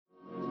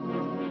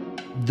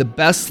The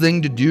best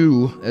thing to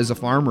do as a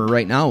farmer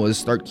right now is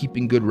start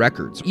keeping good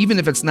records. Even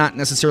if it's not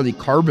necessarily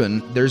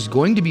carbon, there's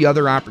going to be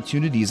other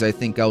opportunities, I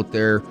think, out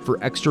there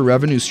for extra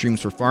revenue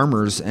streams for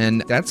farmers,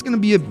 and that's going to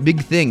be a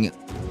big thing.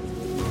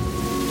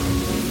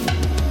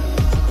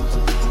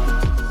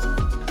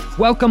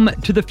 Welcome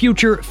to The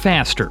Future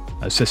Faster,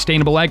 a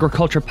sustainable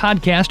agriculture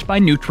podcast by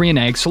Nutrien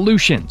Ag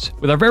Solutions,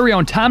 with our very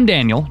own Tom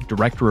Daniel,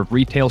 Director of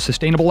Retail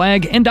Sustainable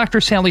Ag, and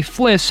Dr. Sally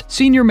Fliss,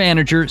 Senior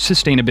Manager,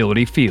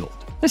 Sustainability Field.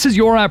 This is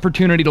your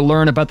opportunity to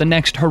learn about the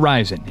next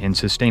horizon in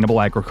sustainable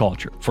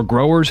agriculture, for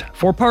growers,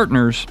 for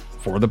partners,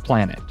 for the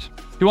planet.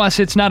 To us,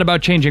 it's not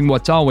about changing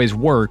what's always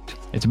worked,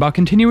 it's about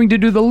continuing to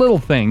do the little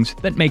things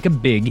that make a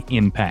big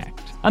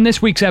impact. On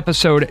this week's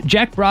episode,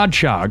 Jack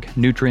Brodshaug,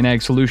 Nutrien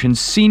Ag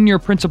Solutions Senior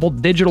Principal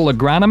Digital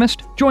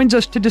Agronomist, joins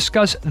us to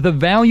discuss the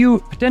value,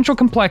 potential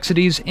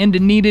complexities, and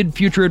needed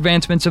future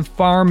advancements of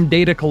farm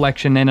data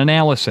collection and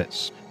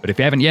analysis. But if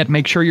you haven't yet,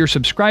 make sure you're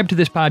subscribed to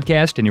this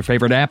podcast in your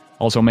favorite app.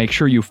 Also, make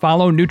sure you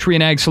follow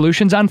Nutrien Ag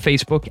Solutions on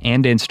Facebook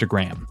and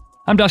Instagram.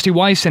 I'm Dusty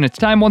Weiss, and it's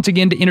time once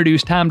again to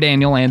introduce Tom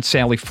Daniel and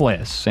Sally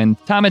Fliss.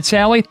 And Tom and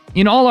Sally,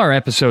 in all our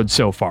episodes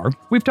so far,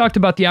 we've talked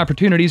about the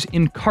opportunities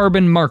in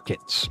carbon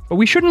markets. But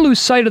we shouldn't lose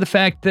sight of the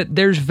fact that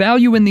there's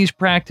value in these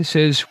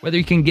practices, whether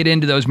you can get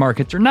into those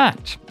markets or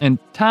not. And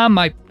Tom,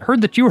 I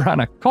heard that you were on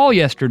a call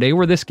yesterday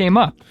where this came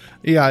up.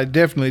 Yeah, I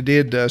definitely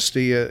did,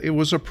 Dusty. It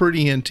was a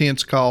pretty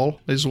intense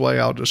call, is the way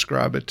I'll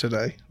describe it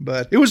today.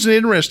 But it was an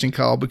interesting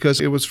call because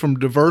it was from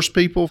diverse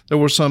people. There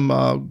was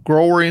some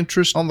grower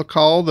interest on the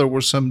call. There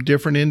were some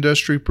different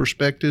industry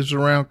perspectives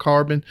around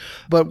carbon.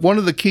 But one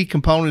of the key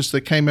components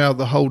that came out of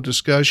the whole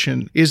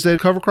discussion is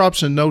that cover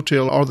crops and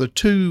no-till are the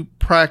two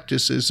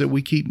practices that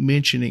we keep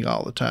mentioning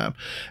all the time.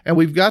 And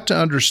we've got to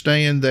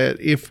understand that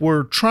if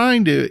we're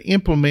trying to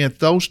implement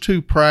those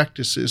two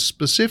practices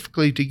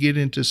specifically to get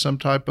into some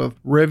type of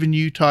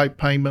revenue type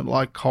payment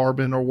like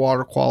carbon or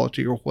water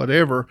quality or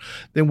whatever,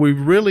 then we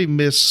really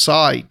miss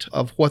sight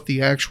of what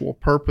the actual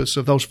purpose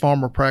of those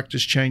farmer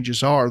practice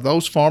changes are.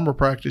 Those farmer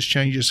practice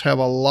changes have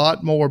a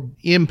lot more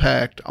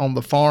impact on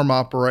the farm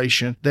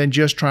operation than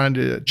just trying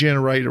to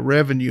generate a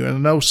revenue. And I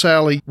know,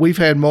 Sally, we've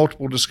had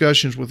multiple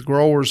discussions with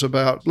growers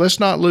about let's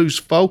not lose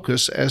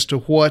focus as to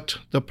what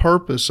the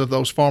purpose of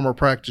those farmer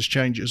practice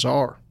changes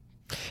are.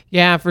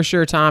 Yeah, for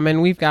sure, Tom.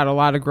 And we've got a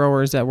lot of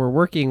growers that we're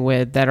working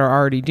with that are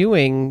already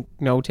doing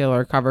no-till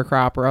or cover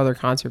crop or other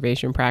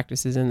conservation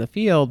practices in the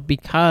field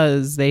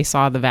because they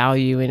saw the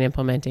value in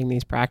implementing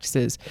these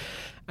practices.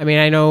 I mean,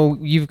 I know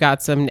you've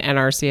got some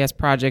NRCS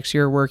projects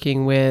you're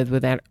working with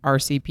that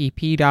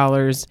RCPP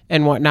dollars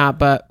and whatnot,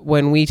 but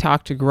when we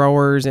talk to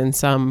growers in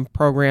some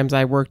programs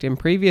I worked in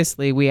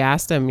previously, we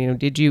asked them,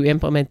 did you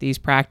implement these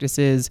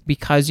practices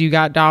because you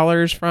got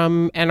dollars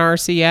from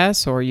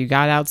NRCS or you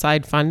got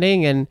outside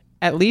funding? And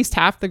at least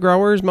half the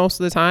growers most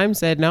of the time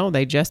said no,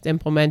 they just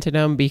implemented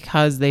them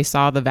because they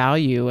saw the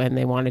value and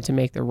they wanted to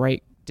make the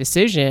right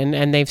decision,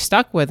 and they've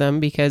stuck with them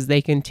because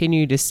they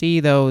continue to see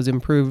those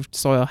improved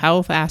soil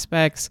health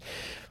aspects,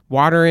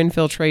 water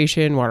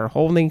infiltration, water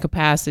holding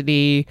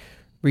capacity,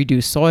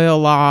 reduced soil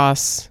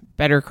loss,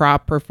 better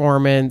crop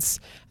performance.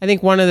 I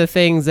think one of the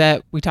things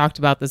that we talked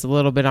about this a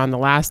little bit on the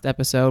last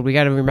episode, we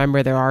got to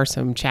remember there are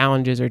some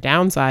challenges or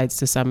downsides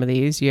to some of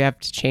these. You have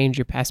to change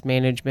your pest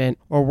management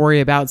or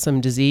worry about some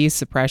disease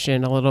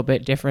suppression a little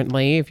bit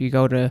differently if you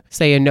go to,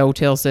 say, a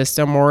no-till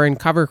system or in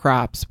cover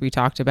crops. We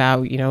talked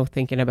about,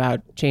 thinking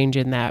about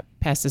changing that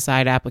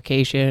pesticide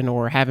application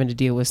or having to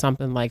deal with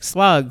something like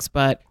slugs.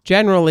 But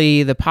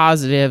generally, the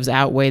positives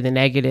outweigh the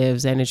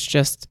negatives, and it's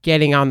just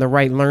getting on the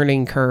right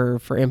learning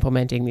curve for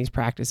implementing these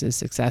practices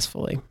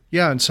successfully.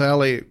 Yeah, and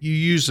Sally, you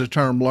use the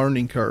term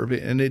learning curve,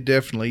 and it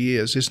definitely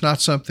is. It's not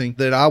something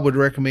that I would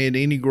recommend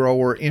any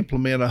grower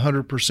implement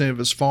 100% of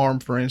his farm,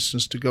 for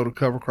instance, to go to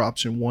cover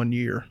crops in 1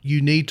 year. You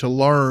need to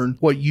learn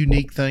what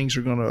unique things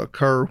are going to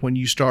occur when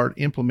you start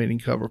implementing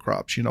cover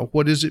crops.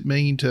 What does it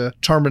mean to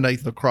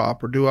terminate the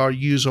crop, or do I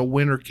use a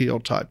winter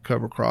kill type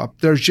cover crop?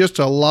 There's just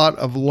a lot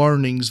of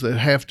learnings that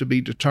have to be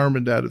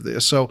determined out of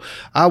this. So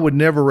I would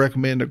never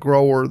recommend a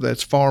grower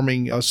that's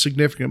farming a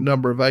significant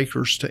number of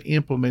acres to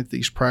implement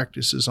these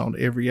practices on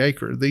every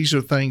acre. These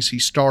are things he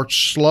starts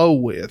slow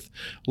with,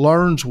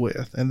 learns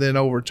with, and then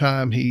over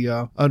time he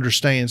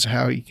understands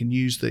how he can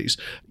use these.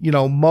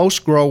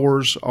 Most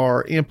growers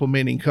are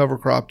implementing cover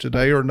crop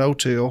today or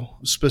no-till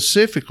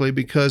specifically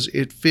because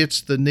it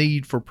fits the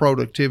need for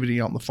productivity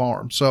on the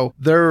farm. So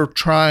they're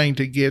trying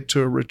to get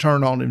to a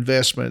return on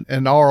investment,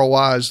 and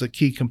ROI is the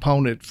key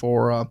component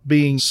for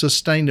being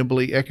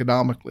sustainably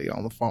economically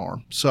on the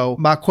farm. So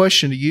my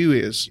question to you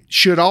is,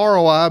 should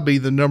ROI be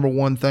the number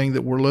one thing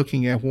that we're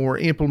looking at when we're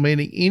implementing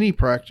any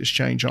practice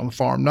change on the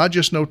farm, not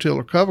just no-till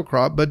or cover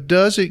crop, but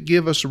does it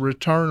give us a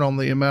return on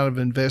the amount of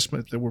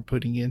investment that we're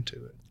putting into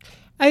it?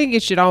 I think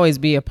it should always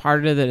be a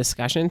part of the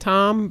discussion,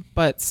 Tom,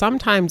 but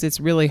sometimes it's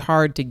really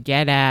hard to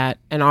get at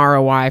an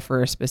ROI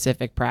for a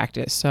specific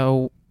practice.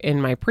 So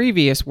in my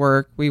previous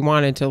work, we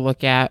wanted to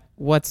look at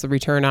what's the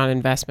return on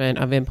investment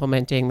of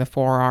implementing the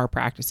 4R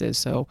practices.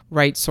 So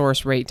right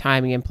source, rate,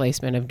 timing, and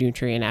placement of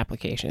nutrient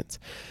applications.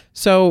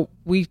 So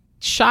we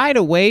shied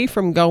away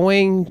from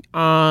going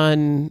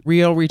on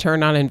real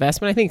return on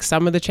investment. I think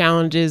some of the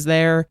challenges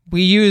there,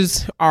 we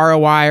use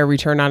ROI or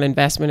return on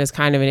investment as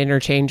kind of an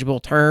interchangeable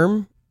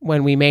term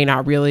when we may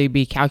not really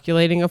be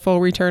calculating a full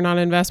return on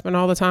investment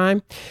all the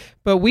time.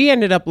 But we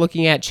ended up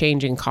looking at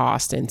changing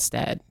cost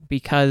instead,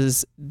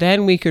 because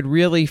then we could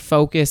really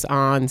focus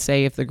on,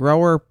 say, if the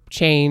grower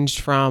changed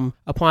from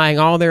applying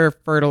all their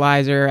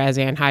fertilizer as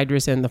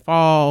anhydrous in the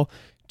fall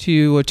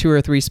to a 2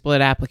 or 3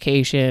 split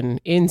application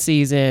in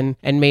season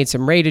and made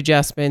some rate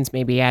adjustments,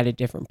 maybe added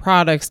different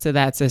products to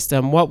that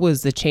system, what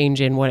was the change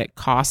in what it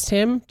cost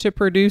him to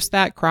produce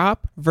that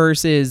crop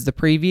versus the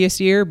previous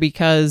year?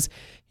 Because,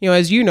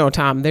 as you know,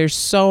 Tom, there's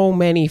so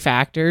many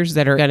factors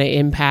that are going to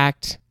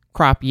impact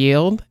crop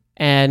yield.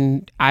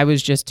 And I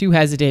was just too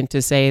hesitant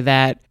to say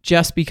that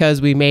just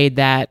because we made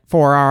that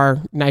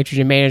 4R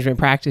nitrogen management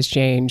practice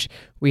change,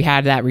 we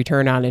had that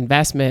return on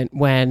investment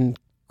when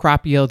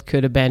crop yield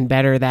could have been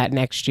better that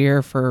next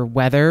year for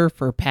weather,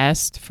 for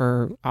pest,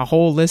 for a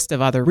whole list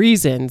of other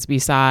reasons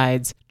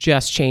besides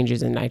just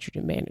changes in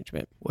nitrogen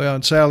management. Well,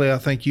 and Sally, I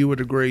think you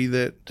would agree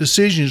that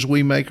decisions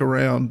we make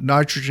around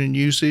nitrogen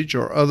usage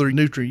or other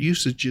nutrient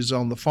usages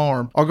on the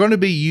farm are going to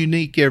be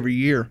unique every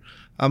year.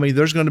 I mean,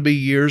 there's going to be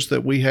years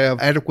that we have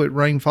adequate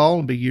rainfall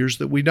and be years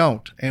that we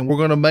don't. And we're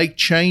going to make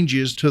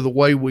changes to the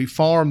way we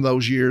farm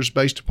those years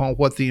based upon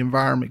what the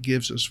environment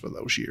gives us for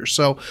those years.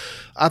 So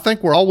I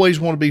think we always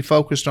want to be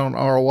focused on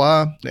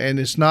ROI, and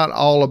it's not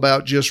all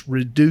about just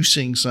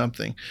reducing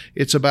something.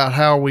 It's about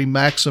how are we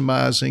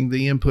maximizing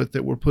the input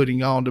that we're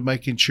putting on to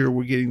making sure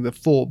we're getting the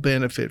full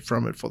benefit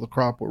from it for the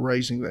crop we're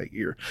raising that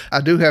year.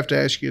 I do have to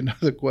ask you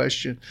another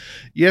question.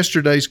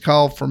 Yesterday's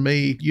call for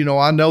me,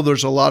 I know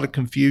there's a lot of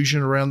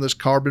confusion around this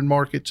carbon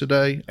market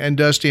today. And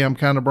Dusty, I'm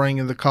kind of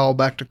bringing the call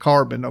back to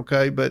carbon,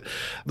 okay? But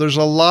there's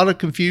a lot of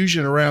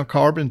confusion around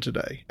carbon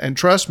today. And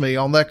trust me,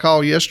 on that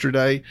call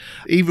yesterday,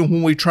 even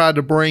when we tried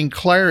to bring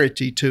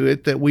clarity to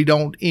it, that we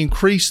don't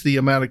increase the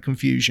amount of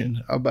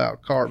confusion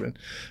about carbon.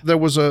 There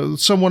was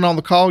someone on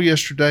the call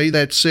yesterday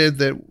that said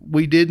that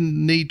we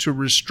didn't need to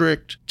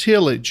restrict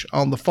tillage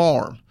on the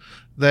farm,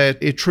 that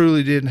it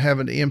truly didn't have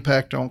an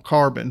impact on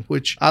carbon,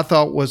 which I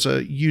thought was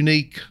a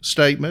unique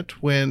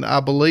statement when I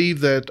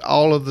believe that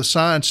all of the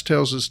science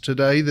tells us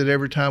today that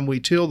every time we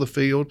till the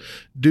field,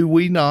 do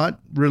we not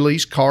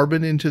release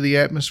carbon into the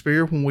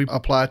atmosphere when we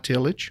apply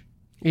tillage?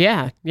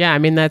 Yeah. I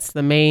mean, that's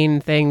the main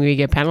thing we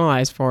get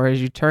penalized for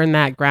is you turn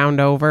that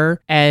ground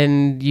over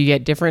and you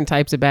get different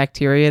types of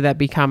bacteria that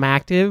become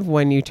active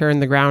when you turn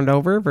the ground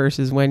over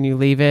versus when you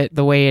leave it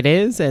the way it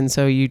is. And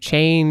so you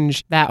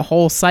change that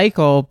whole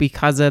cycle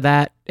because of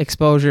that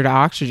exposure to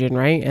oxygen,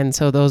 right? And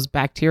so those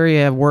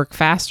bacteria work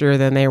faster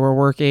than they were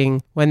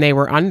working when they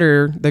were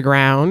under the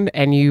ground,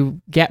 and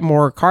you get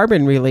more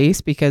carbon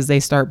release because they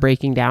start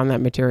breaking down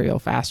that material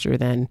faster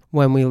than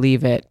when we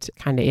leave it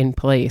kind of in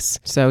place.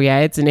 So yeah,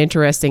 it's an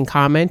interesting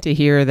comment to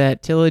hear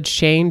that tillage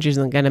change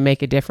isn't going to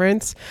make a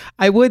difference.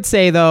 I would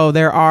say though,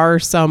 there are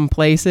some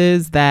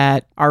places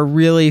that are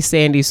really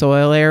sandy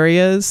soil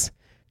areas.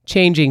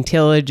 Changing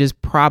tillage is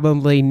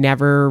probably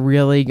never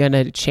really going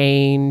to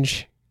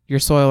change your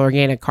soil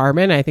organic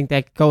carbon. I think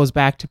that goes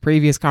back to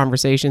previous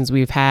conversations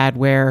we've had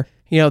where,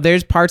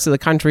 there's parts of the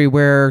country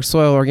where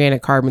soil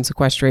organic carbon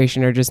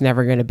sequestration are just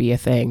never going to be a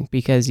thing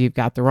because you've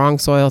got the wrong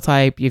soil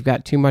type, you've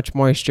got too much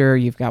moisture,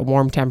 you've got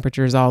warm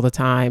temperatures all the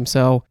time.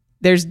 So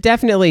there's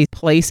definitely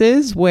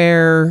places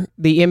where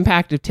the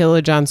impact of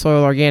tillage on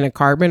soil organic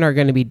carbon are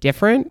going to be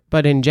different,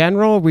 but in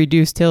general,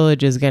 reduced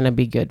tillage is going to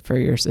be good for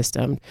your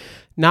system.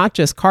 Not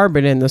just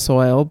carbon in the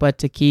soil, but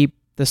to keep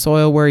the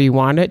soil where you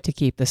want it, to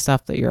keep the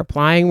stuff that you're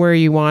applying where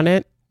you want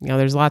it.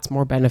 There's lots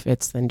more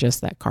benefits than just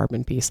that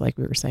carbon piece, like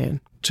we were saying.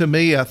 To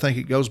me, I think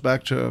it goes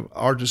back to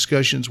our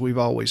discussions we've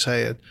always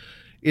had.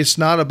 It's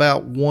not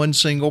about one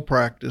single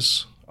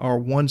practice or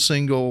one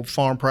single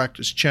farm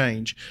practice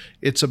change.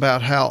 It's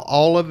about how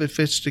all of it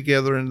fits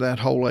together in that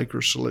whole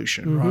acre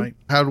solution, right?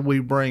 How do we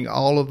bring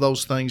all of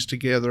those things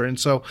together? And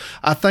so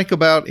I think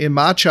about in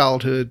my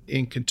childhood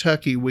in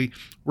Kentucky, we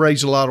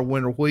raised a lot of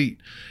winter wheat.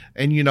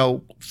 And,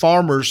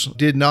 farmers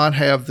did not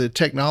have the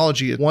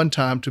technology at one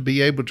time to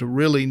be able to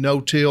really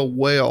no-till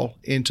well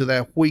into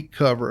that wheat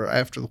cover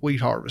after the wheat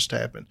harvest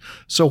happened.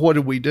 So what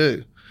did we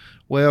do?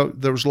 Well,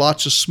 there was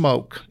lots of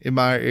smoke in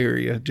my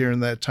area during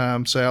that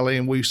time, Sally,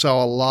 and we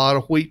saw a lot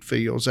of wheat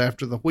fields.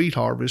 After the wheat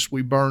harvest,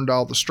 we burned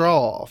all the straw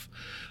off.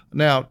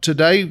 Now,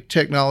 today,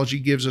 technology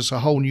gives us a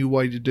whole new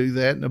way to do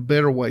that and a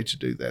better way to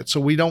do that. So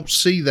we don't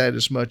see that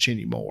as much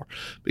anymore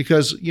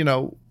because,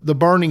 the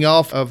burning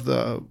off of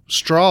the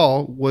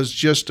straw was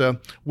just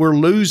we're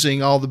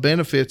losing all the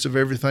benefits of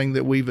everything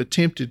that we've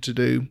attempted to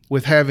do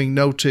with having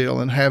no-till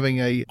and having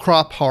a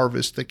crop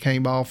harvest that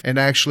came off and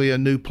actually a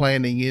new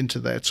planting into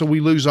that. So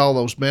we lose all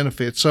those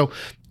benefits. So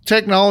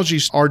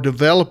technologies are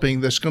developing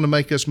that's going to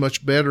make us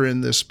much better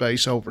in this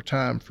space over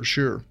time for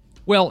sure.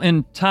 Well,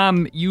 and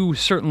Tom, you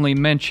certainly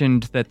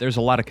mentioned that there's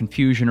a lot of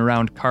confusion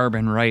around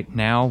carbon right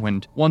now,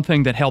 and one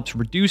thing that helps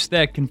reduce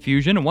that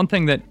confusion, and one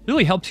thing that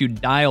really helps you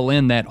dial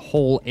in that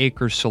whole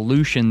acre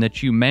solution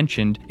that you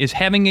mentioned, is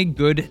having a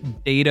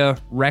good data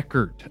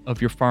record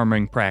of your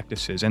farming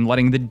practices and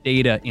letting the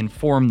data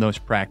inform those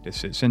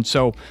practices. And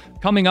so,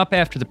 coming up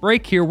after the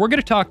break here, we're going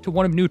to talk to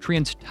one of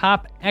Nutrien's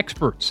top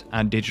experts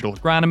on digital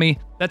agronomy.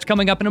 That's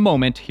coming up in a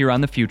moment here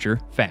on The Future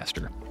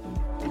Faster.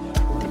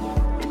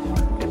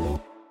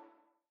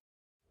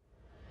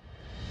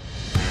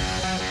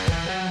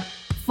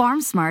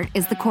 FarmSmart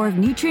is the core of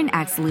Nutrien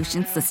Ag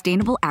Solutions'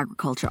 sustainable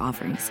agriculture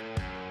offerings,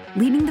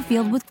 leading the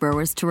field with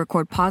growers to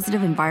record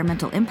positive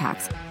environmental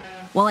impacts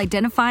while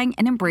identifying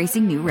and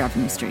embracing new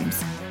revenue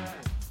streams.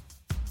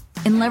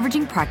 In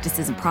leveraging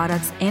practices and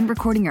products and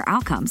recording your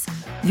outcomes,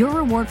 your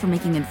reward for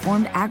making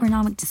informed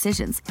agronomic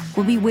decisions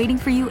will be waiting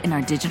for you in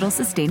our digital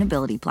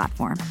sustainability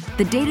platform.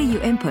 The data you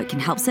input can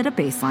help set a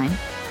baseline,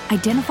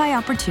 identify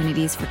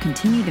opportunities for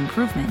continued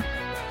improvement,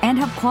 and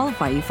help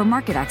qualify you for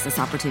market access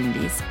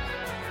opportunities.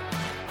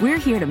 We're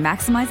here to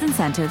maximize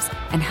incentives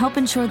and help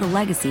ensure the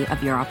legacy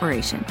of your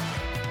operation.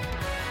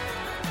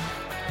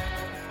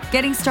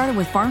 Getting started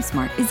with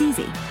FarmSmart is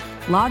easy.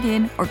 Log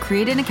in or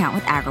create an account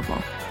with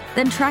Agrible,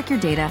 then track your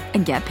data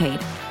and get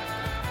paid.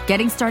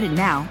 Getting started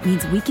now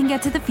means we can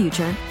get to the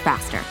future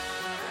faster.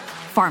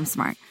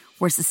 FarmSmart,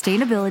 where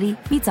sustainability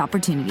meets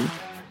opportunity.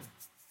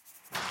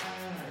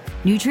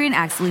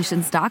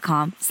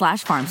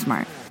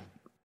 NutrientAgSolutions.com/FarmSmart.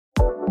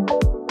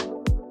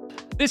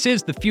 This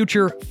is The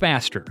Future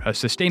Faster, a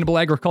sustainable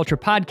agriculture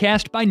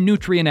podcast by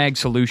Nutrien Ag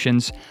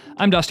Solutions.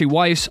 I'm Dusty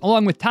Weiss,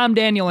 along with Tom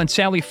Daniel and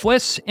Sally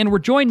Fliss, and we're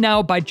joined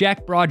now by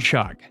Jack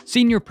Brodshaug,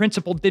 Senior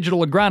Principal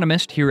Digital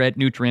Agronomist here at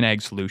Nutrien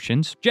Ag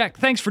Solutions. Jack,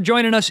 thanks for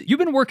joining us. You've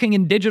been working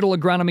in digital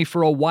agronomy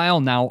for a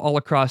while now, all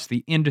across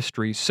the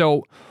industry.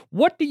 So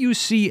what do you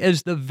see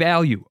as the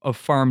value of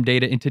farm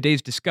data in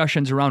today's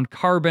discussions around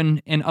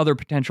carbon and other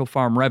potential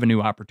farm revenue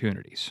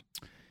opportunities?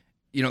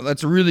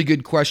 That's a really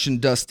good question,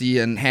 Dusty,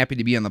 and happy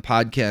to be on the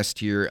podcast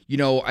here.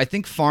 I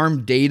think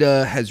farm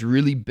data has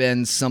really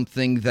been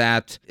something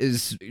that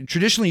is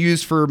traditionally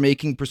used for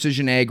making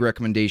precision ag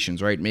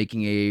recommendations, right?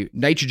 Making a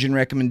nitrogen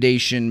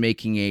recommendation,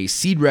 making a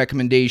seed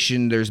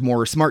recommendation. There's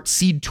more smart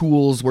seed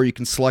tools where you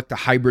can select a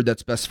hybrid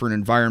that's best for an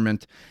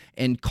environment.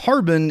 And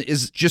carbon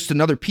is just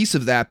another piece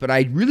of that, but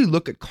I really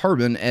look at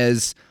carbon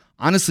as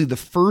honestly the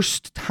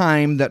first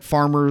time that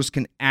farmers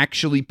can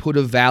actually put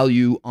a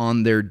value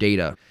on their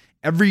data.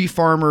 Every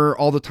farmer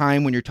all the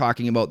time when you're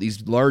talking about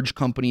these large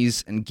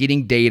companies and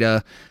getting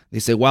data, they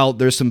say, well,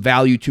 there's some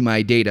value to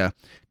my data.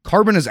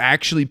 Carbon is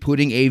actually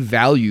putting a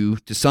value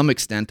to some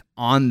extent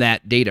on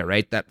that data,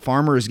 right? That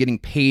farmer is getting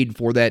paid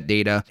for that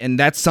data, and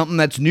that's something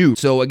that's new.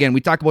 So again,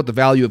 we talk about the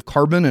value of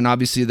carbon, and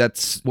obviously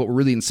that's what we're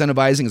really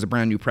incentivizing as a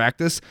brand new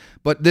practice,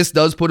 but this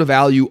does put a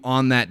value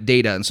on that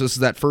data. And so this is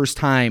that first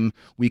time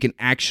we can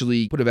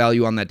actually put a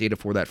value on that data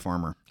for that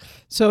farmer.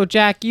 So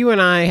Jack, you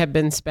and I have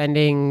been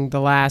spending the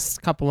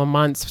last couple of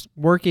months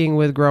working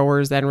with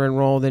growers that are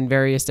enrolled in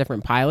various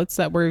different pilots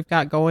that we've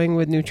got going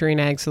with Nutrien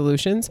Ag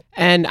Solutions.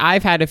 And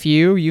I've had a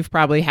few, you've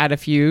probably had a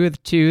few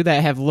too,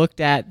 that have looked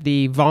at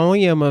the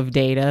volume of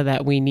data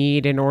that we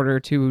need in order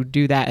to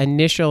do that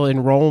initial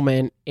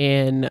enrollment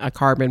in a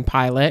carbon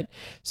pilot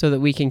so that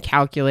we can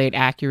calculate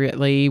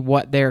accurately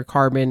what their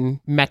carbon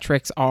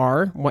metrics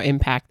are, what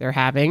impact they're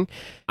having.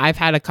 I've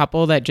had a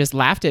couple that just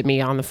laughed at me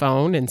on the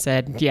phone and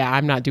said, yeah,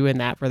 I'm not doing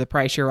that for the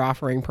price you're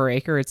offering per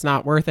acre. It's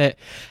not worth it.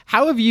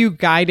 How have you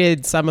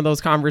guided some of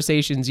those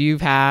conversations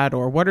you've had,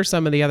 or what are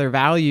some of the other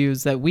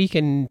values that we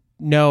can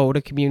know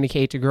to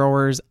communicate to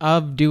growers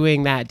of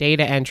doing that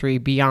data entry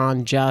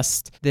beyond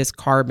just this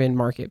carbon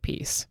market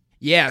piece?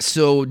 Yeah,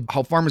 so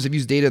how farmers have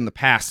used data in the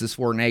past is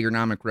for an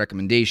agronomic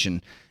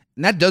recommendation.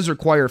 And that does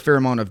require a fair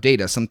amount of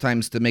data.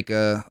 Sometimes to make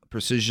a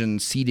precision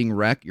seeding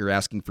rec, you're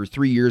asking for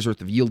 3 years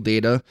worth of yield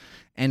data.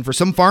 And for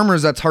some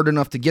farmers, that's hard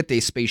enough to get a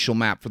spatial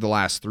map for the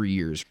last 3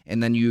 years.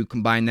 And then you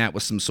combine that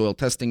with some soil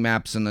testing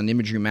maps and an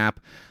imagery map.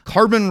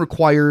 Carbon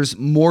requires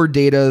more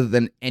data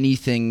than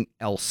anything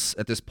else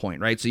at this point,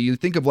 right? So you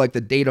think of like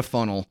the data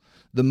funnel.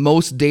 The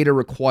most data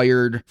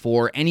required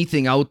for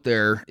anything out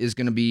there is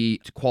going to be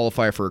to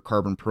qualify for a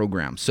carbon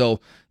program.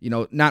 So,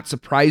 not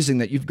surprising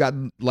that you've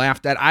gotten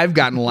laughed at. I've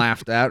gotten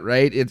laughed at,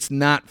 right? It's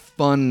not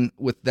fun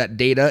with that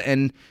data.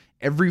 And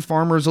every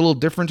farmer is a little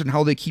different in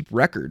how they keep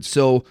records.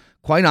 So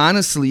quite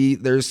honestly,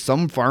 there's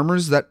some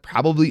farmers that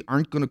probably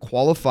aren't going to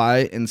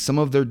qualify, and some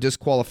of their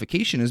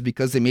disqualification is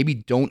because they maybe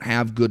don't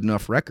have good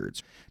enough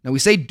records. Now, we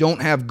say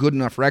don't have good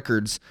enough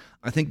records.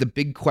 I think the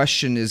big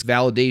question is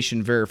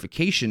validation,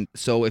 verification.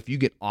 So if you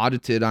get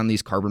audited on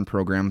these carbon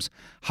programs,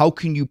 how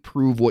can you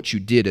prove what you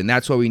did? And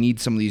that's why we need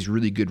some of these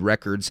really good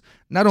records,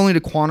 not only to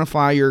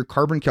quantify your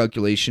carbon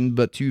calculation,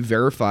 but to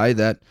verify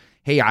that,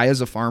 hey, I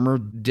as a farmer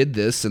did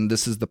this, and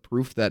this is the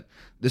proof that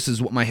this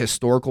is what my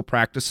historical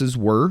practices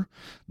were.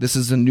 This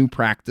is a new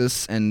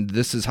practice, and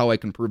this is how I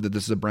can prove that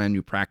this is a brand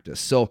new practice.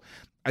 So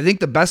I think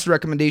the best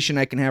recommendation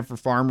I can have for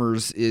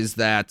farmers is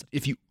that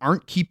if you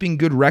aren't keeping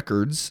good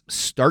records,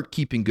 start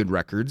keeping good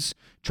records,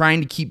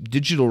 trying to keep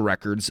digital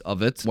records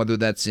of it, whether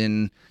that's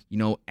in,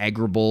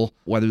 Agrable,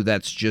 whether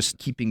that's just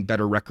keeping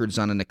better records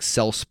on an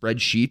Excel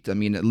spreadsheet. I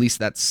mean, at least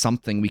that's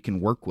something we can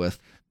work with.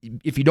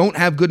 If you don't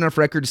have good enough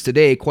records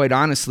today, quite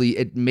honestly,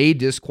 it may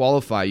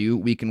disqualify you.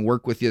 We can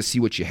work with you, see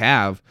what you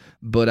have.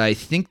 But I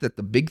think that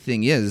the big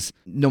thing is,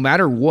 no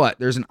matter what,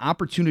 there's an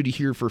opportunity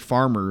here for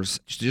farmers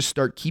to just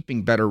start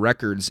keeping better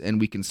records, and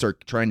we can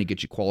start trying to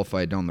get you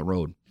qualified down the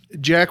road.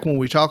 Jack, when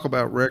we talk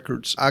about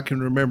records, I can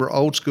remember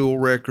old school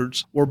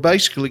records were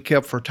basically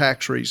kept for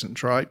tax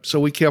reasons, right? So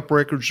we kept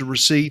records of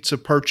receipts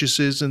of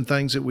purchases and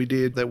things that we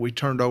did that we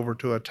turned over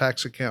to a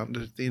tax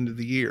accountant at the end of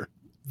the year.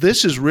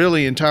 This is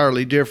really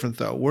entirely different,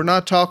 though. We're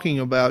not talking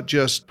about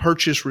just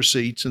purchase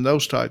receipts and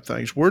those type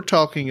things. We're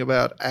talking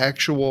about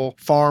actual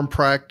farm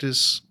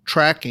practice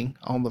tracking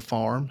on the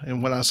farm.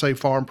 And when I say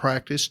farm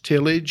practice,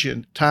 tillage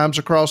and times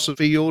across the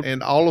field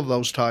and all of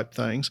those type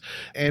things.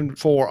 And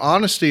for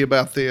honesty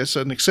about this,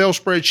 an Excel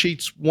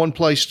spreadsheet's one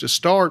place to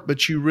start,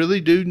 but you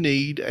really do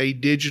need a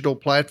digital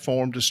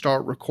platform to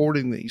start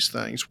recording these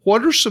things.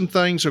 What are some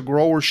things a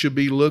grower should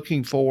be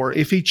looking for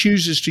if he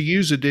chooses to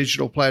use a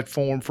digital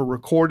platform for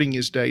recording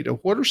his data?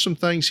 What are some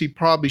things he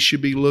probably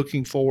should be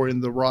looking for in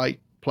the right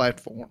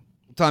platform?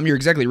 Tom, you're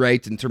exactly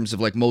right in terms of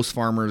like most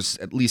farmers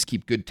at least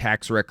keep good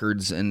tax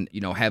records and,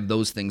 have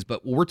those things.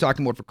 But what we're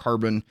talking about for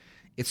carbon,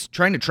 it's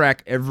trying to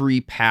track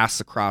every pass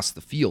across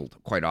the field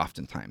quite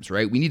oftentimes,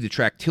 right? We need to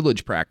track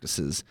tillage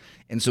practices.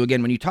 And so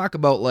again, when you talk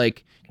about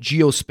like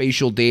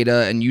geospatial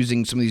data and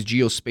using some of these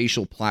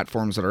geospatial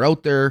platforms that are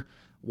out there,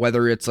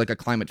 whether it's like a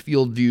Climate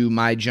Field View,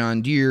 My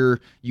John Deere,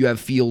 you have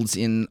fields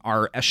in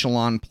our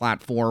Echelon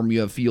platform, you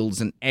have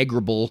fields in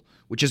Agrable,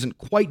 which isn't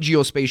quite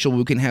geospatial.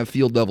 We can have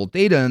field level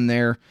data in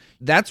there.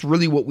 That's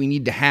really what we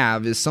need to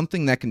have, is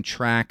something that can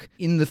track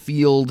in the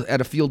field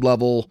at a field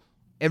level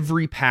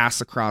every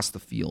pass across the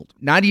field.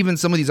 Not even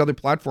some of these other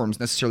platforms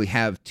necessarily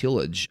have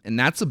tillage. And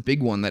that's a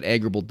big one that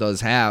Agrable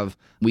does have.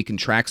 We can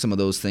track some of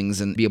those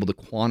things and be able to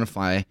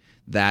quantify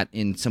that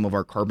in some of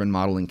our carbon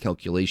modeling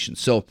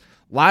calculations. So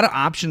a lot of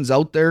options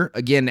out there.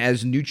 Again,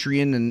 as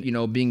Nutrien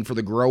and, being for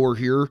the grower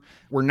here,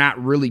 we're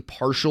not really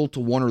partial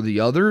to one or the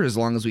other. As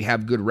long as we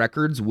have good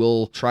records,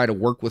 we'll try to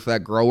work with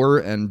that grower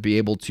and be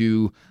able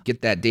to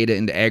get that data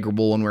into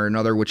Agrable one way or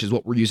another, which is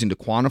what we're using to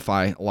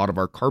quantify a lot of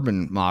our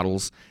carbon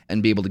models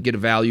and be able to get a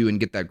value and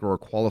get that grower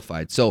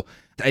qualified. So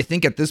I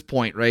think at this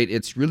point, right,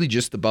 it's really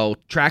just about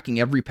tracking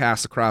every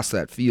pass across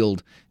that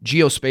field.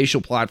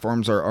 Geospatial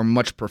platforms are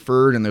much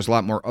preferred, and there's a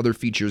lot more other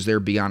features there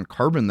beyond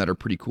carbon that are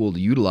pretty cool to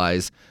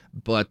utilize.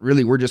 But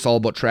really, we're just all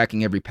about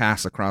tracking every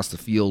pass across the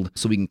field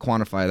so we can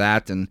quantify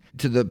that. And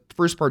to the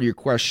first part of your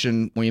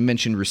question, when you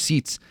mentioned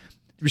receipts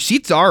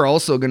are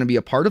also going to be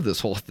a part of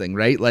this whole thing,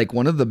 right? Like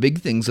one of the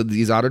big things that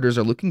these auditors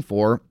are looking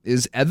for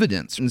is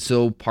evidence. And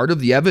so part of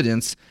the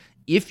evidence,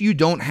 if you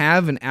don't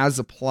have an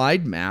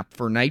as-applied map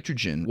for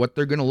nitrogen, what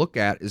they're going to look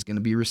at is going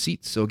to be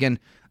receipts. So again,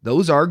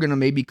 those are going to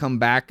maybe come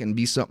back and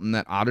be something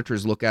that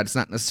auditors look at. It's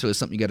not necessarily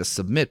something you got to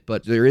submit,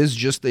 but there is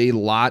just a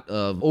lot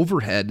of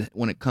overhead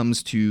when it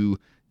comes to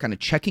kind of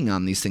checking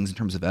on these things in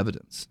terms of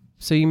evidence.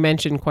 So you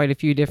mentioned quite a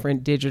few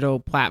different digital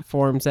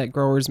platforms that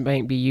growers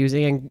might be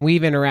using, and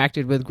we've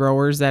interacted with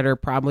growers that are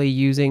probably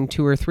using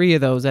 2 or 3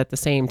 of those at the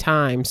same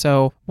time.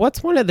 So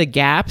what's one of the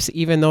gaps,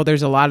 even though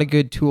there's a lot of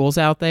good tools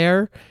out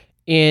there,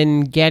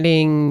 in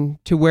getting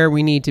to where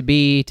we need to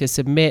be to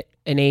submit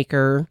an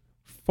acre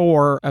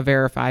for a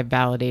verified,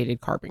 validated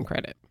carbon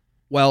credit?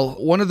 Well,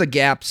 one of the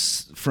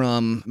gaps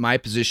from my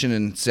position,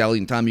 and Sally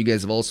and Tom, you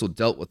guys have also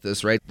dealt with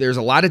this, right? There's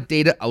a lot of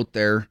data out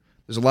there.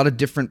 There's a lot of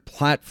different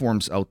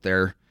platforms out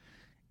there.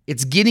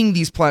 It's getting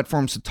these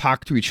platforms to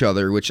talk to each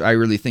other, which I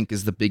really think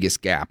is the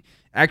biggest gap.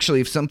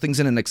 Actually, if something's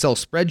in an Excel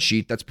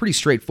spreadsheet, that's pretty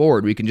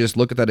straightforward. We can just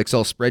look at that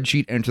Excel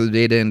spreadsheet, enter the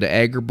data into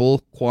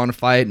Agrable,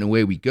 quantify it, and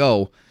away we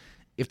go.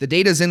 If the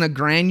data's in a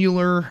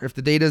granular, if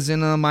the data's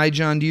in a My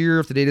John Deere,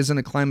 if the data's in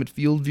a Climate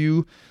Field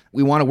View,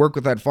 we want to work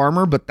with that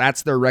farmer, but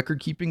that's their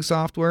record-keeping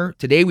software.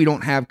 Today, we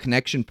don't have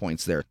connection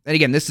points there. And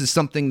again, this is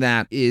something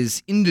that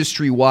is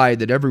industry-wide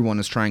that everyone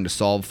is trying to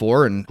solve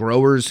for, and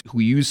growers who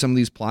use some of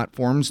these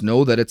platforms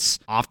know that it's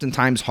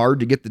oftentimes hard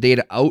to get the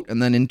data out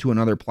and then into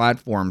another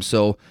platform.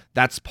 So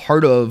that's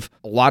part of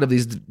a lot of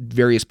these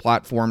various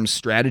platforms'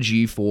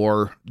 strategy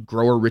for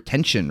grower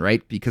retention,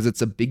 right? Because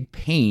it's a big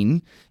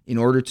pain in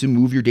order to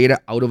move your data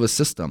out of a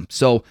system.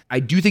 So I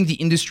do think the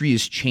industry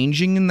is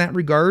changing in that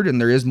regard,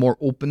 and there is more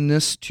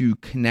openness to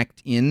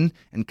connect in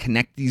and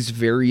connect these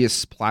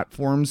various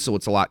platforms, so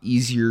it's a lot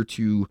easier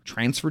to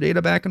transfer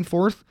data back and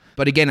forth.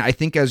 But again, I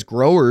think as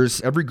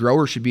growers, every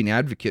grower should be an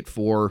advocate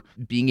for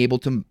being able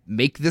to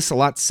make this a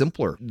lot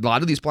simpler. A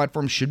lot of these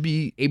platforms should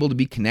be able to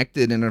be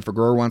connected, and if a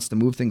grower wants to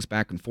move things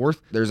back and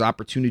forth, there's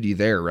opportunity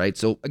there, right?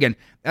 So again,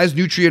 as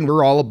Nutrien,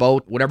 we're all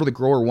about whatever the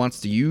grower wants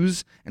to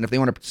use, and if they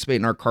want to participate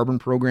in our carbon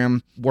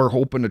program, we're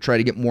hoping to try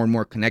to get more and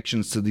more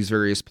connections to these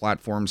various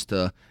platforms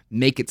to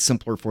make it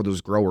simpler for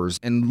those growers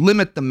and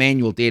limit the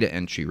manual data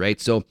entry, right?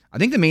 So I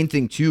think the main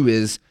thing too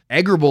is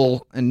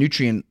Agrible and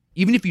Nutrien,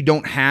 even if you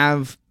don't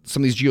have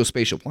some of these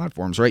geospatial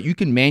platforms, right? You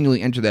can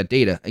manually enter that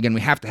data. Again,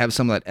 we have to have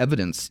some of that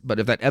evidence, but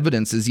if that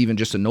evidence is even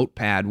just a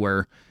notepad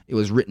where it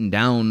was written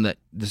down that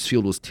this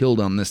field was tilled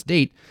on this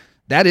date,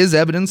 that is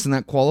evidence and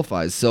that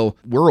qualifies. So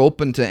we're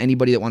open to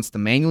anybody that wants to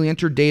manually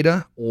enter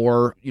data,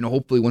 or,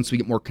 hopefully once we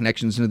get more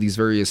connections into these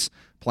various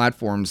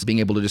platforms, being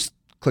able to just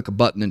click a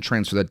button and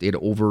transfer that data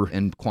over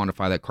and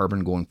quantify that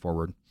carbon going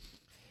forward.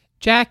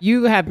 Jack,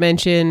 you have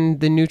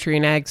mentioned the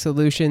Nutrien Ag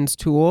Solutions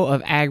tool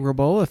of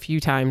Agrible a few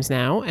times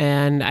now,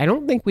 and I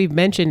don't think we've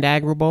mentioned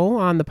Agrible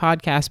on the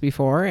podcast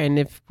before, and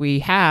if we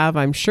have,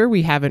 I'm sure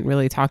we haven't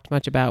really talked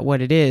much about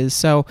what it is.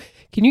 So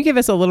can you give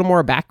us a little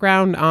more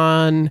background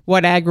on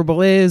what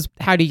Agrible is?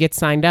 How do you get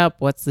signed up?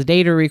 What's the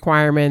data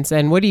requirements?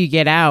 And what do you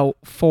get out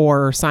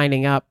for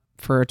signing up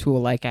for a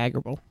tool like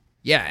Agrible?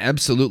 Yeah,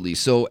 absolutely.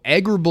 So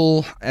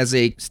Agrible, as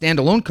a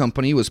standalone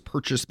company, was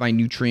purchased by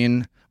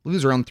Nutrien, I believe it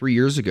was around 3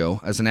 years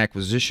ago as an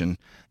acquisition.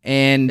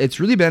 And it's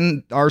really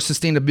been our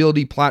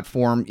sustainability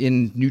platform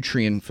in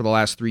Nutrien for the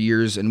last 3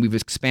 years, and we've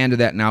expanded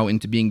that now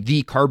into being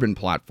the carbon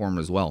platform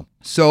as well.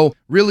 So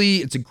really,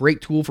 it's a great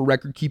tool for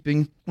record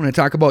keeping. When I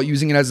talk about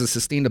using it as a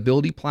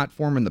sustainability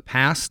platform in the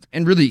past,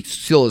 and really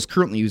still is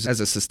currently used as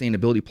a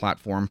sustainability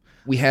platform,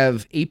 we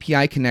have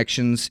API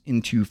connections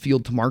into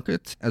Field to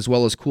Market as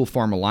well as Cool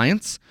Farm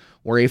Alliance,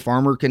 where a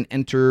farmer can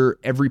enter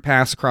every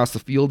pass across the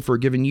field for a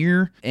given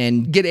year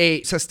and get a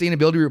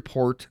sustainability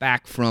report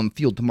back from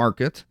Field to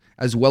Market,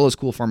 as well as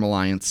Cool Farm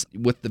Alliance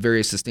with the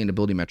various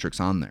sustainability metrics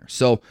on there.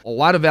 So a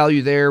lot of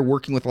value there,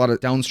 working with a lot of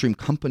downstream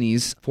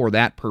companies for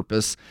that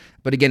purpose.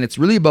 But again, it's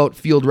really about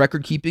field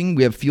record keeping.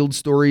 We have Field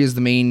Story as the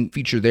main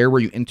feature there,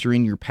 where you enter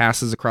in your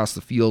passes across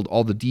the field,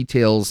 all the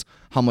details,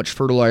 how much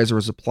fertilizer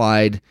was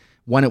applied,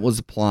 when it was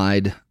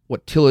applied,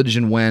 what tillage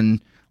and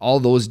when,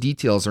 all those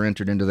details are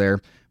entered into there.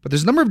 But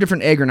there's a number of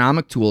different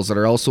agronomic tools that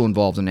are also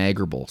involved in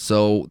Agrible.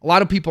 So a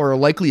lot of people are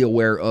likely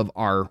aware of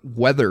our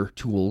weather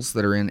tools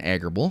that are in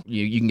Agrible.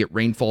 You can get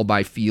rainfall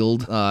by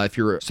field. If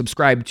you're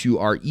subscribed to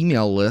our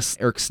email list,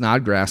 Eric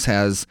Snodgrass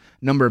has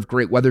a number of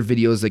great weather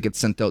videos that get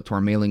sent out to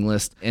our mailing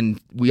list. And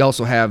we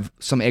also have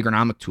some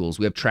agronomic tools.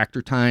 We have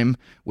Tractor Time,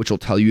 which will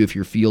tell you if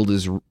your field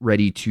is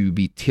ready to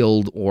be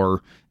tilled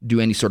or do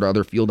any sort of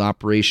other field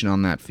operation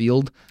on that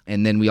field.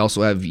 And then we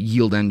also have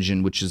Yield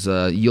Engine, which is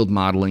a yield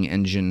modeling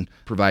engine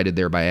provided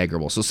there by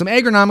Agrible. So some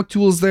agronomic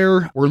tools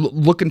there. We're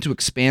looking to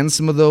expand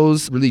some of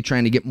those, really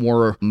trying to get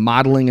more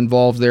modeling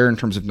involved there in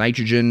terms of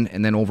nitrogen,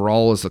 and then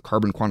overall as a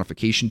carbon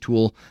quantification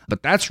tool.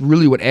 But that's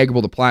really what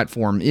Agrible, the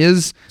platform,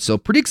 is. So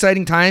pretty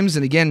exciting times.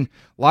 And again,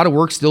 a lot of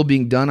work still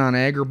being done on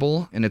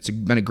Agrible, and it's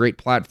been a great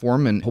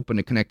platform, and hoping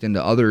to connect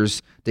into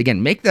others to,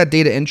 again, make that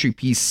data entry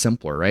piece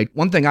simpler, right?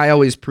 One thing I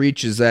always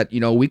preach is that,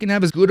 we can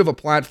have as good of a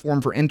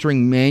platform for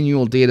entering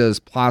manual data as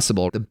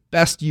possible. The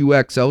best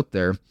UX out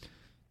there.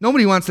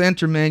 Nobody wants to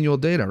enter manual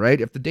data, right?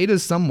 If the data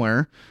is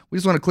somewhere, we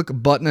just want to click a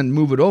button and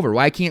move it over.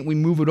 Why can't we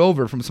move it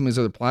over from some of these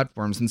other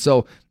platforms? And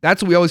so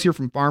that's what we always hear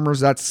from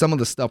farmers. That's some of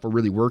the stuff we're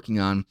really working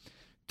on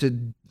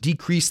to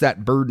decrease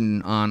that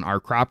burden on our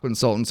crop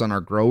consultants, on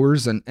our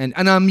growers, and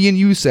on me and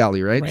you,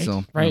 Sally, right?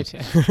 Right.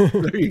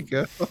 There you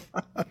go.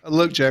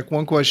 Look, Jack,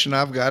 one question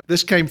I've got.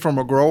 This came from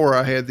a grower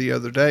I had the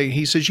other day.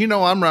 He says,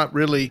 I'm not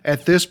really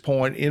at this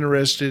point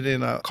interested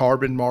in a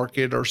carbon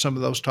market or some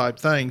of those type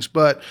things,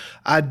 but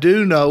I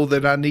do know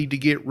that I need to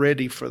get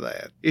ready for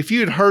that. If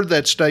you had heard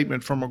that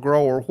statement from a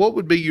grower, what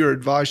would be your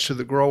advice to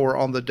the grower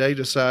on the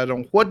data side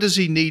on what does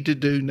he need to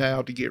do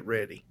now to get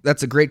ready?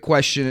 That's a great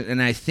question, and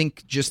I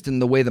think just in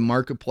the way the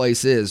marketplace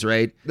is,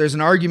 right? There's an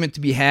argument to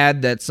be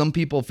had that some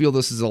people feel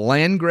this is a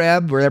land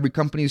grab where every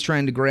company is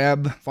trying to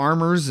grab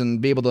farmers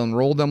and be able to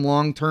enroll them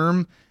long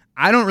term.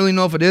 I don't really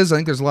know if it is. I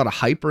think there's a lot of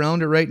hype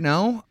around it right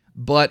now,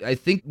 but I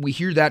think we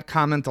hear that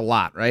comment a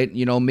lot, right?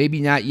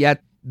 Maybe not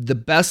yet. The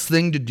best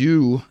thing to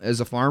do as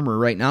a farmer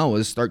right now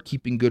is start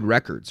keeping good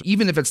records.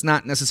 Even if it's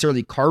not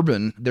necessarily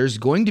carbon, there's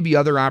going to be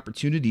other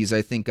opportunities,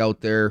 I think,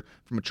 out there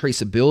from a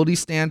traceability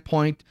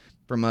standpoint,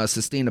 from a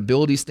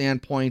sustainability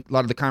standpoint, a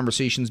lot of the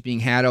conversations being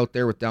had out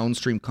there with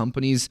downstream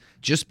companies,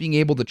 just being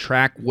able to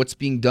track what's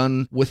being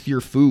done with your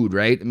food,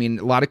 right? I mean,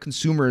 a lot of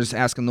consumers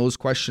asking those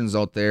questions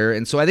out there.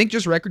 And so I think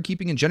just record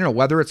keeping in general,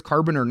 whether it's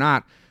carbon or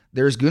not,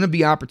 there's going to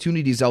be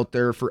opportunities out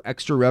there for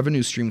extra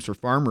revenue streams for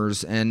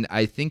farmers. And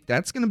I think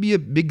that's going to be a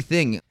big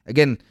thing.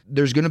 Again,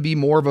 there's going to be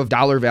more of a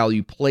dollar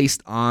value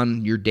placed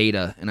on your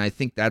data. And I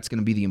think that's going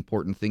to be the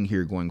important thing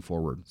here going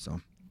forward.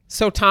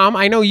 So Tom,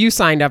 I know you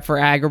signed up for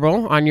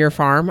Agrible on your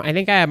farm. I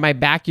think I have my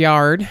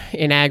backyard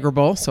in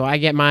Agrible. So I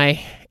get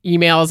my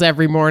emails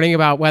every morning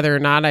about whether or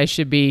not I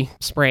should be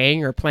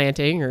spraying or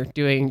planting or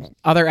doing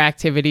other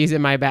activities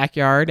in my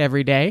backyard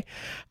every day.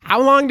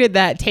 How long did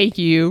that take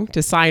you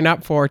to sign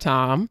up for,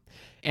 Tom?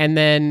 And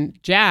then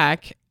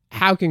Jack,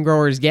 how can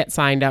growers get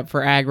signed up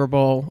for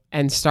Agrible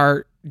and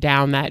start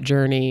down that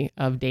journey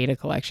of data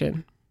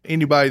collection?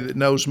 Anybody that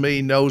knows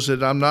me knows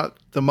that I'm not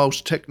the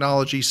most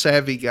technology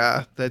savvy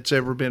guy that's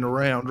ever been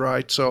around,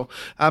 right? So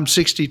I'm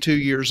 62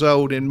 years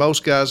old, and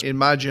most guys in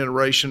my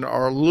generation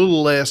are a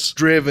little less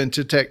driven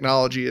to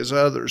technology as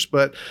others.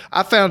 But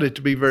I found it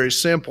to be very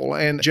simple.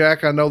 And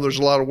Jack, I know there's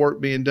a lot of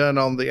work being done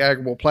on the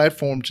Agrible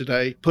platform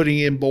today, putting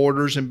in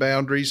borders and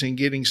boundaries and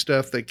getting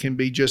stuff that can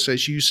be just,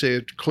 as you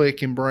said,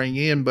 click and bring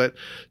in. But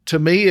to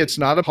me, it's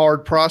not a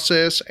hard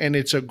process, and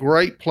it's a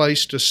great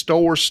place to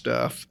store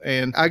stuff.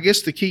 And I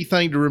guess the key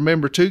thing to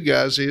remember too,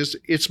 guys, is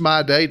it's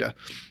my data.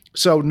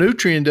 So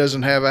Nutrien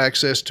doesn't have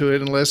access to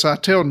it unless I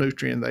tell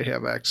Nutrien they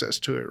have access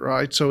to it,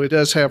 right? So it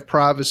does have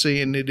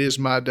privacy, and it is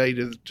my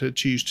data to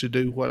choose to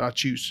do what I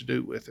choose to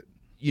do with it.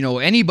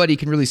 Anybody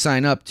can really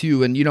sign up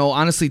too. And,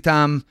 honestly,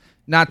 Tom,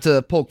 not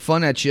to poke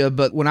fun at you,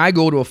 but when I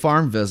go to a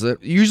farm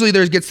visit, usually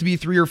there gets to be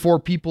 3 or 4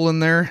 people in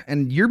there,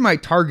 and you're my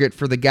target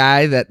for the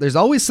guy there's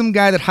always some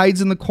guy that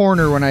hides in the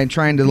corner when I'm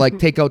trying to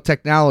take out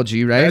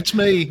technology, right? That's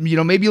me.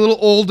 Maybe a little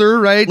older,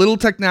 right? Little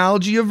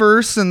technology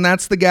averse, and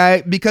that's the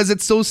guy because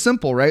it's so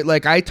simple, right?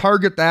 I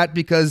target that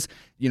because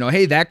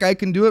hey, that guy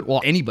can do it. Well,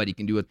 anybody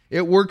can do it.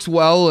 It works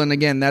well. And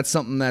again, that's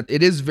something that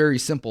it is very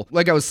simple.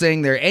 Like I was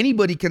saying there,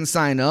 anybody can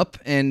sign up.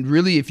 And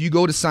really, if you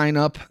go to sign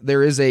up,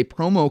 there is a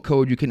promo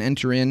code you can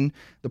enter in.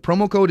 The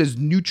promo code is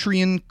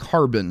Nutrien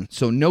Carbon.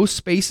 So no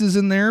spaces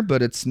in there,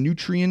 but it's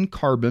Nutrien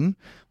Carbon.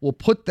 We'll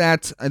put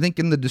that, I think,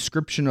 in the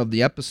description of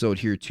the episode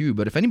here too.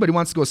 But if anybody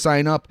wants to go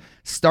sign up,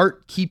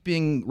 start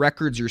keeping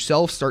records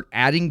yourself, start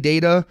adding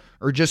data,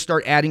 or just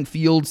start adding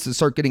fields to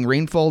start getting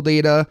rainfall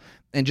data,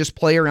 and just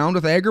play around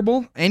with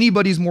Agrible,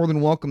 anybody's more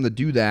than welcome to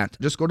do that.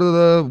 Just go to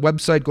the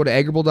website, go to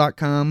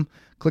agrible.com,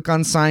 click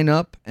on sign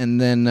up, and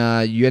then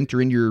you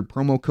enter in your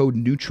promo code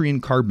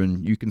Nutrien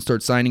Carbon. You can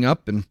start signing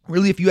up. And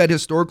really, if you had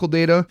historical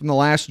data from the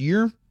last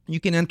year, you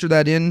can enter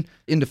that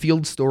into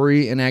Field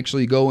Story and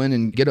actually go in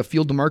and get a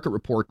field to market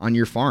report on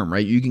your farm,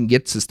 right? You can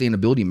get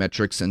sustainability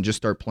metrics and just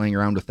start playing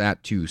around with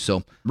that too.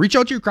 So reach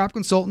out to your crop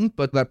consultant,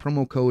 but that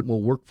promo code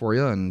will work for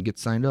you and get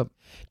signed up.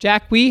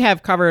 Jack, we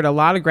have covered a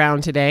lot of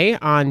ground today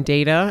on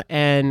data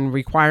and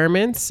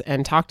requirements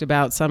and talked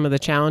about some of the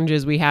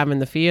challenges we have in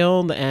the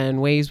field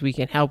and ways we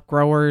can help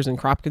growers and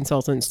crop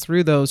consultants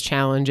through those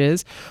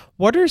challenges.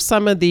 What are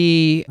some of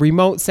the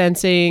remote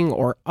sensing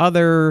or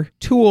other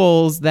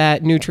tools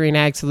that Nutrien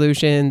Ag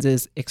Solutions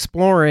is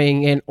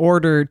exploring in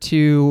order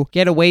to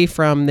get away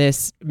from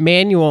this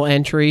manual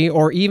entry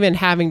or even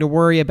having to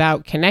worry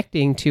about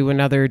connecting to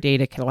another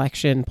data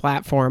collection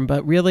platform,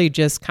 but really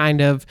just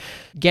kind of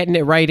getting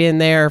it right in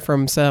there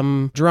from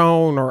some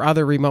drone or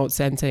other remote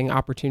sensing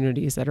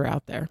opportunities that are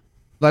out there?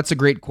 That's a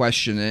great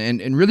question.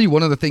 And really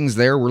one of the things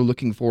there we're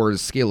looking for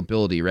is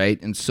scalability, right?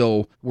 And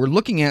so we're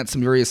looking at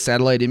some various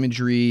satellite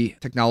imagery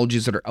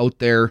technologies that are out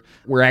there.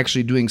 We're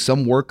actually doing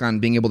some work on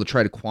being able to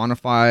try to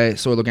quantify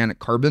soil organic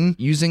carbon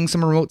using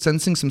some remote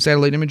sensing, some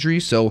satellite imagery.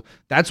 So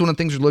that's one of the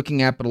things we're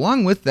looking at. But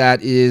along with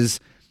that is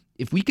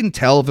if we can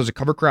tell if there's a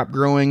cover crop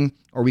growing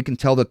or we can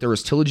tell that there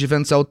was tillage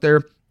events out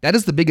there, that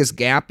is the biggest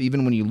gap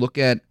even when you look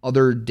at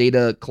other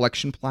data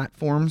collection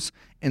platforms.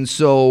 And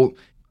so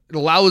it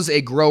allows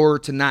a grower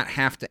to not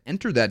have to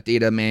enter that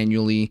data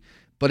manually,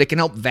 but it can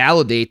help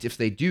validate if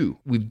they do.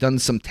 We've done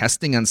some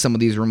testing on some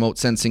of these remote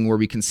sensing where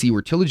we can see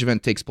where tillage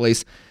event takes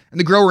place, and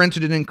the grower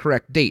entered an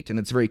incorrect date, and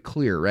it's very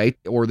clear, right?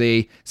 Or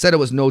they said it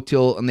was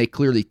no-till, and they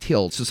clearly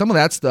tilled. So some of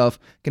that stuff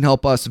can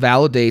help us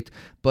validate,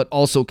 but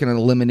also can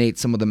eliminate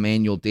some of the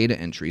manual data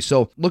entry.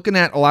 So looking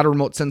at a lot of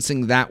remote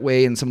sensing that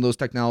way and some of those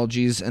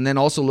technologies, and then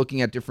also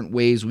looking at different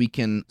ways we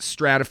can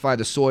stratify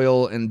the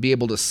soil and be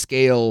able to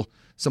scale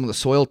some of the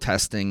soil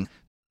testing.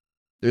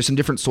 There's some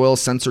different soil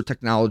sensor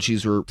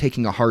technologies we're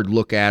taking a hard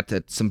look at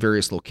some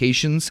various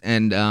locations.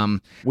 And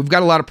we've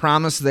got a lot of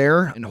promise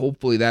there, and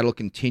hopefully that'll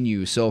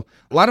continue. So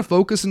a lot of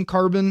focus in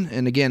carbon.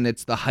 And again,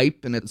 it's the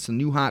hype and it's a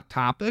new hot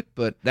topic,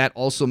 but that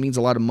also means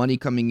a lot of money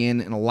coming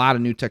in and a lot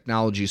of new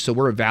technology. So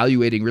we're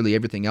evaluating really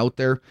everything out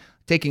there.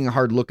 taking a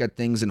hard look at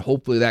things, and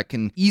hopefully that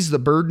can ease the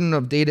burden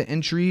of data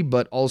entry,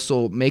 but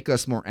also make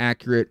us more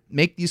accurate,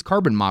 make these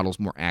carbon models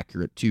more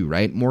accurate too,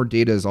 right? More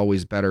data is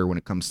always better when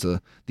it comes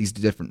to these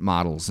different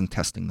models and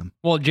testing them.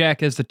 Well,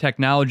 Jack, as the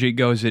technology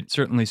goes, it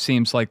certainly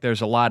seems like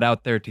there's a lot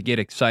out there to get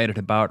excited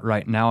about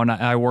right now. And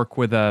I work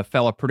with a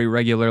fella pretty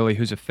regularly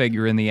who's a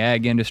figure in the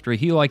ag industry.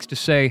 He likes to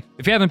say,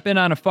 if you haven't been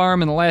on a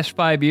farm in the last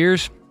 5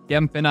 years, you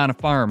haven't been on a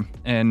farm.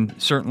 And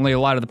certainly a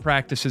lot of the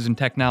practices and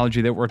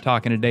technology that we're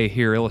talking today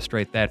here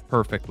illustrate that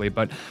perfectly.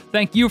 But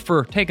thank you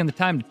for taking the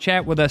time to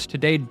chat with us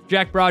today.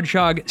 Jack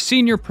Brodshaug,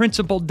 Senior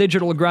Principal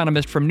Digital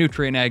Agronomist from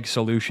Nutrien Ag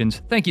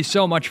Solutions. Thank you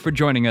so much for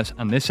joining us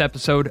on this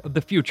episode of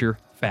The Future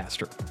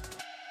Faster.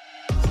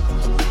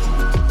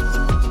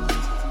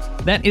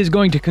 That is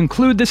going to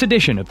conclude this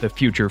edition of The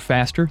Future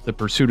Faster, the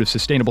pursuit of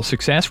sustainable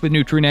success with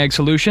Nutrien Ag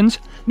Solutions.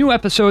 New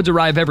episodes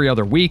arrive every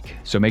other week,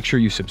 so make sure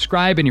you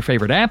subscribe in your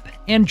favorite app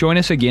and join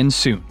us again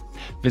soon.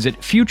 Visit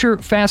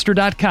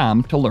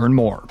futurefaster.com to learn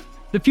more.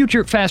 The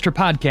Future Faster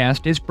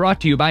podcast is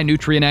brought to you by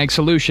Nutrien Ag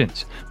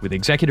Solutions, with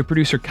executive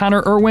producer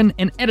Connor Irwin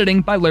and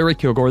editing by Larry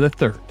Kilgore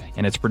III.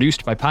 And it's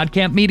produced by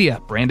Podcamp Media,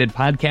 branded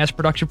podcast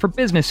production for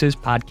businesses,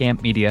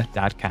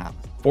 podcampmedia.com.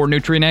 For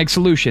Nutrien Ag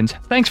Solutions,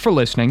 thanks for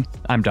listening.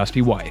 I'm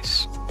Dusty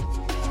Weiss.